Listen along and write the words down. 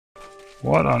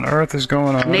What on earth is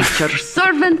going on? Nature's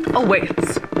servant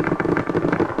awaits.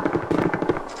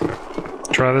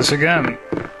 Try this again.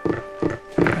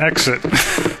 Exit.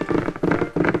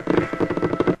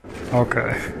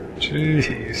 Okay.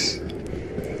 Jeez.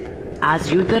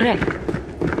 As you direct.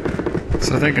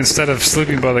 So I think instead of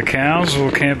sleeping by the cows,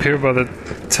 we'll camp here by the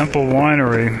Temple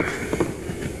Winery.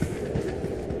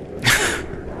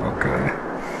 Okay.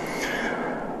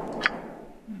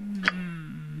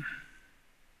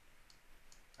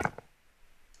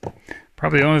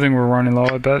 Probably the only thing we're running low,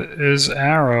 I bet, is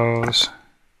arrows.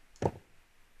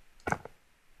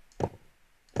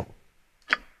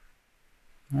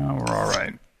 No, we're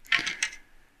alright.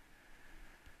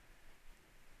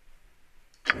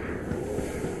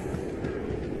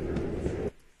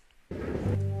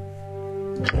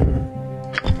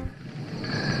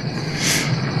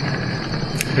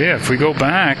 Yeah, if we go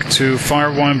back to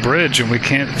Firewine Bridge and we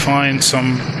can't find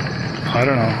some, I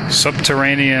don't know,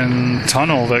 subterranean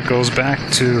tunnel that goes back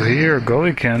to here,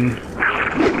 Gullykin.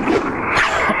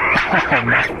 Oh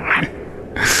my.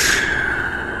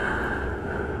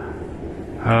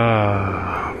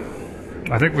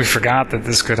 I think we forgot that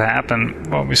this could happen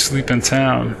while we sleep in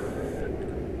town.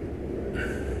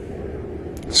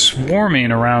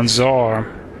 Swarming around Czar.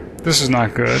 This is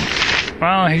not good.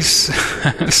 Well, he's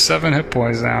 7 hit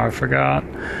points now, I forgot.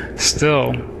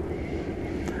 Still.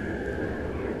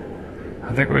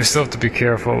 I think we still have to be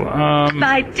careful.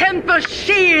 My temple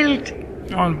shield!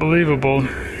 Unbelievable.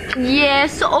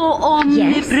 Yes, oh,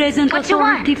 omnipresent What you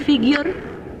want? authority figure.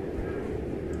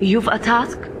 You've a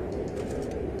task?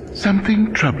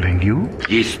 Something troubling you?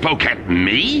 You spoke at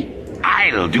me?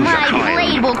 I'll do the My toil.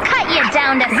 blade will cut you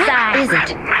down to size. Is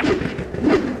it?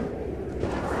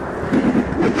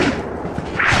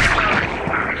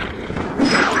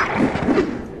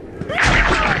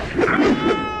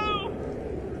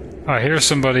 I hear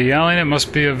somebody yelling. It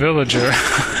must be a villager.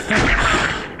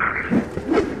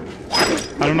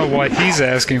 I don't know why he's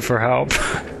asking for help.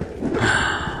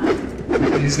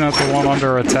 He's not the one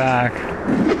under attack.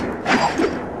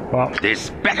 Well,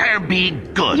 This better be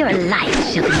good. Your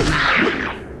life shall be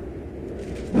mine.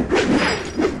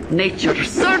 Nature's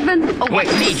servant What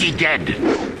awaits. made ye dead?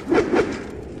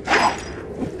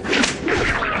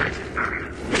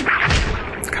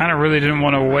 kind of really didn't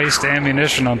want to waste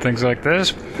ammunition on things like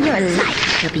this. Your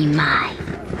life shall be mine.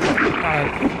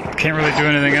 I can't really do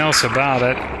anything else about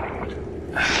it.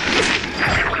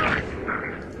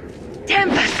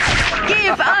 Tempest,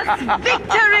 give us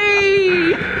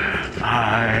victory!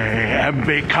 I have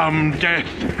become death,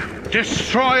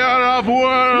 destroyer of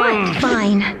worlds.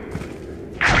 Fine.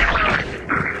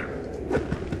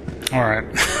 Alright.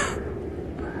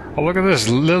 Oh, look at this.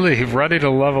 Lilly, ready to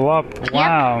level up.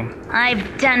 Wow. Yep.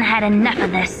 I've done had enough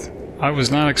of this. I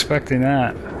was not expecting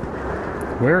that.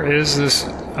 Where is this?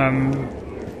 I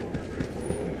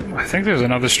think there's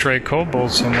another stray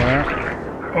kobold somewhere.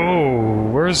 Oh,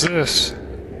 where's this?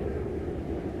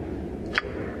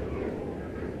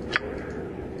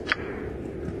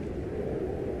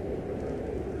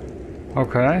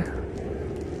 Okay.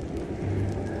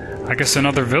 I guess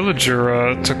another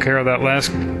villager took care of that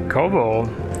last kobold.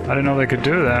 I didn't know they could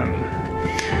do that.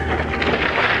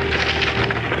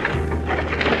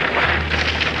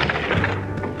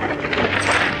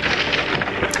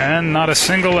 And not a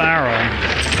single arrow.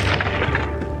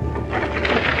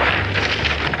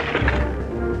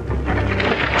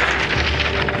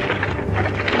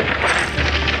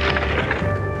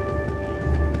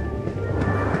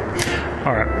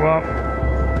 Alright, well,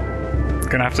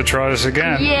 gonna have to try this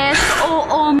again. Yes,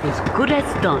 oh, as good as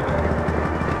done.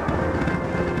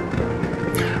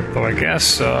 Though I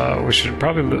guess we should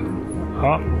probably...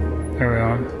 Oh, there we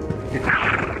are.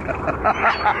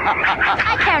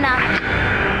 I care not.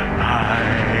 I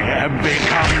have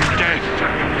become death,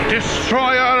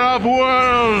 destroyer of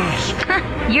worlds.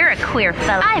 You're a queer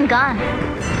fellow. I am gone.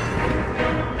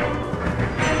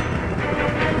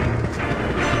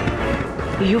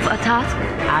 You've a task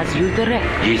as you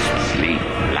direct. Ye sleep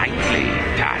lightly,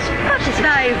 task.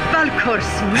 Thy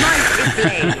Valkor's might is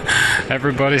laid.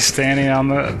 Everybody's standing on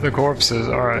the corpses.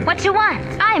 Alright. What you want?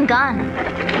 I am gone.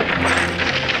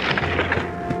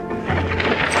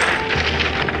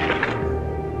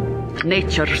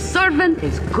 Nature's servant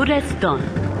is good as done.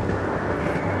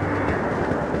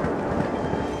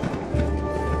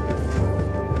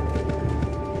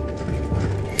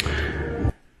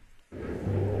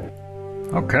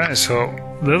 Okay, so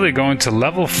Lilly going to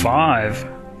level 5.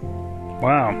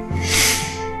 Wow.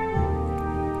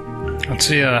 Let's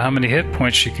see how many hit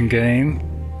points she can gain.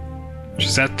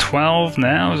 She's at 12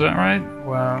 now, is that right?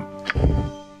 Wow.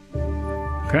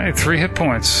 Okay, 3 hit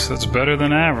points. That's better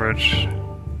than average.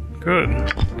 Good.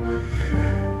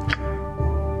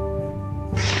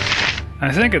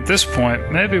 I think at this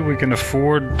point, maybe we can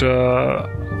afford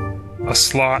a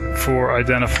slot for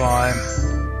identify.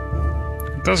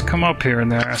 It does come up here and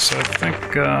there, so I think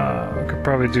we could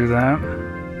probably do that.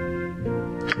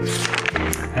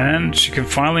 And she can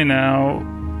finally now,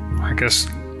 I guess,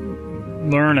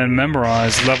 learn and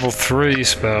memorize level 3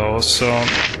 spells, so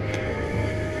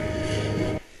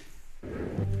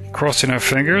crossing our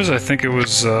fingers, I think it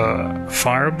was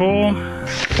Fireball.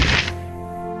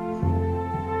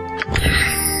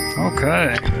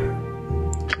 Okay.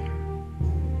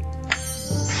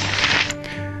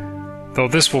 Though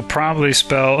this will probably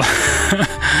spell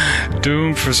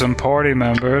doom for some party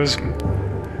members.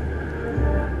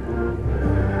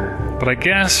 But I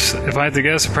guess, if I had to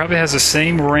guess, it probably has the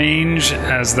same range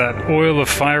as that Oil of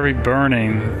Fiery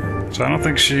Burning. So I don't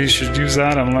think she should use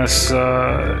that unless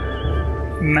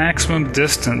maximum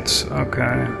distance.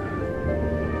 Okay.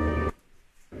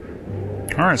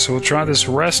 Alright, so we'll try this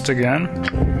rest again.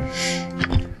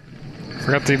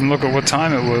 Forgot to even look at what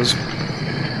time it was.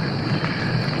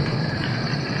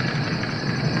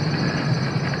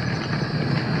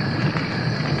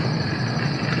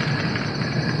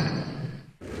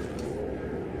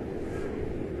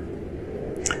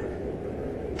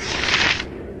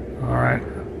 Alright.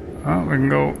 Oh, we can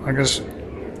go, I guess.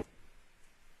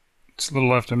 It's a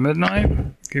little after midnight.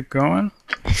 Keep going.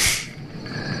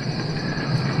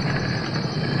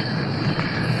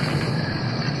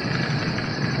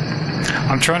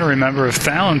 I'm trying to remember if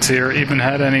Thalantir even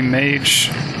had any mage,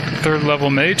 3rd level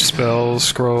mage spell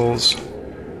scrolls.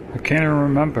 I can't even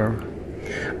remember.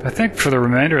 But I think for the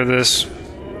remainder of this,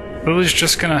 Lily's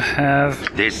just gonna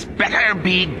have This better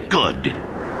be good.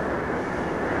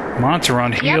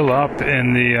 Montaron heal up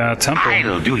in the temple.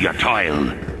 I'll do your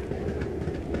toil.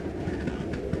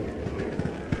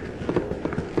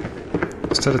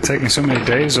 Instead of taking so many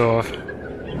days off.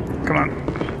 Come on.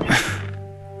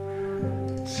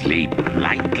 Sleep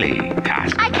lightly,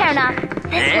 task. I care not.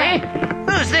 This way.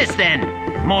 Who's this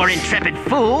then? More intrepid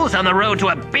fools on the road to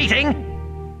a beating?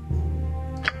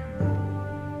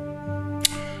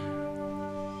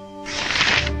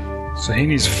 So he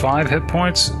needs 5 hit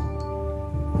points?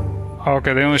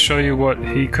 Okay, they only show you what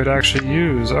he could actually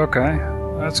use. Okay,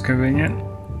 that's convenient.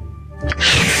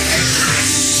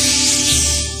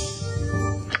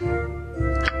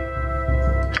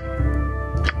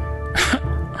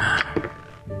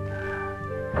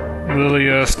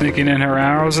 Lily sneaking in her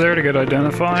arrows there to get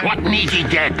identified. What need ye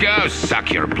get? Go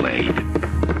suck your blade.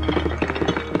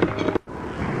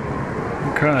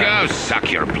 Okay. Go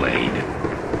suck your blade.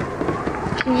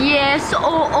 Yes,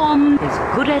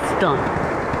 As good as done.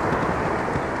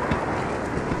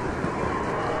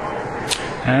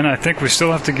 And I think we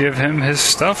still have to give him his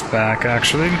stuff back,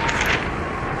 actually.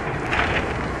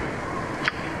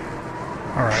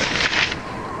 Alright.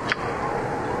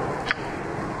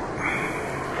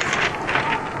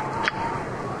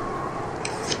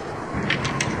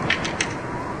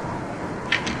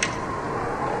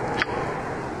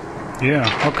 Yeah,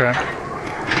 okay.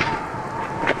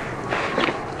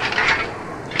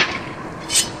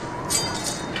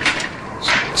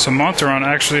 So Montaron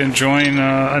actually enjoying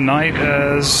a night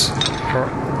as, or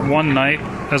one night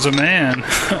as a man.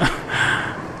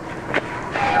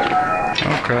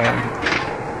 Okay.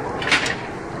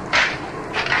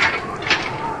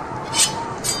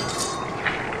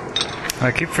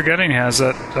 I keep forgetting he has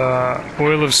that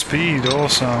Oil of Speed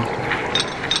also.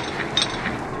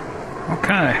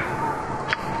 Okay.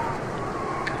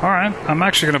 Alright, I'm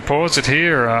actually going to pause it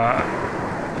here.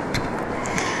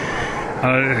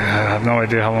 I have no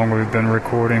idea how long we've been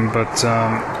recording, but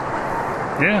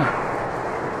yeah.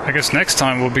 I guess next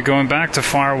time we'll be going back to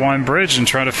Firewine Bridge and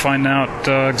try to find out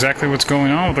exactly what's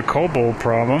going on with the kobold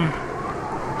problem.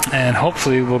 And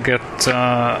hopefully we'll get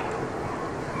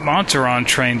Montaron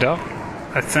trained up.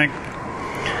 I think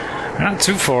we're not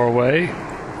too far away.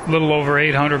 A little over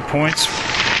 800 points.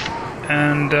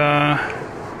 And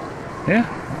yeah,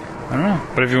 I don't know.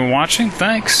 But if you've been watching,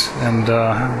 thanks. And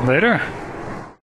later.